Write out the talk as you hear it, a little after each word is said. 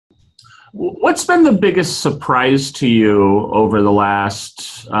What's been the biggest surprise to you over the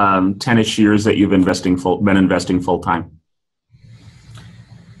last 10-ish years that you've been investing full time?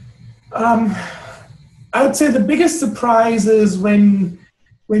 I would say the biggest surprise is when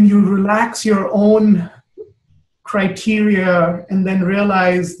you relax your own criteria and then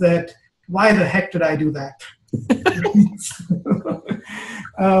realize that, why the heck did I do that?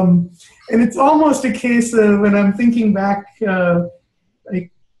 And it's almost a case of, when I'm thinking back,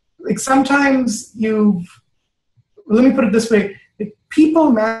 like sometimes let me put it this way, like,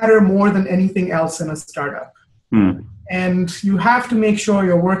 people matter more than anything else in a startup. And you have to make sure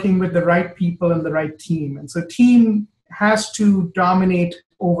you're working with the right people and the right team. And so team has to dominate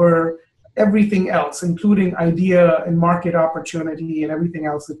over everything else, including idea and market opportunity and everything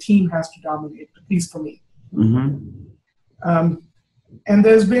else. The team has to dominate, at least for me. And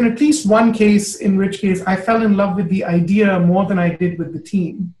there's been at least one case in which case I fell in love with the idea more than I did with the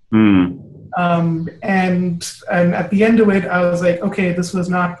team. And at the end of it, I was like, okay, that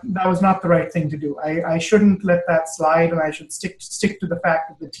was not the right thing to do. I shouldn't let that slide, and I should stick to the fact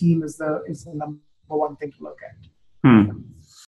that the team is the number one thing to look at.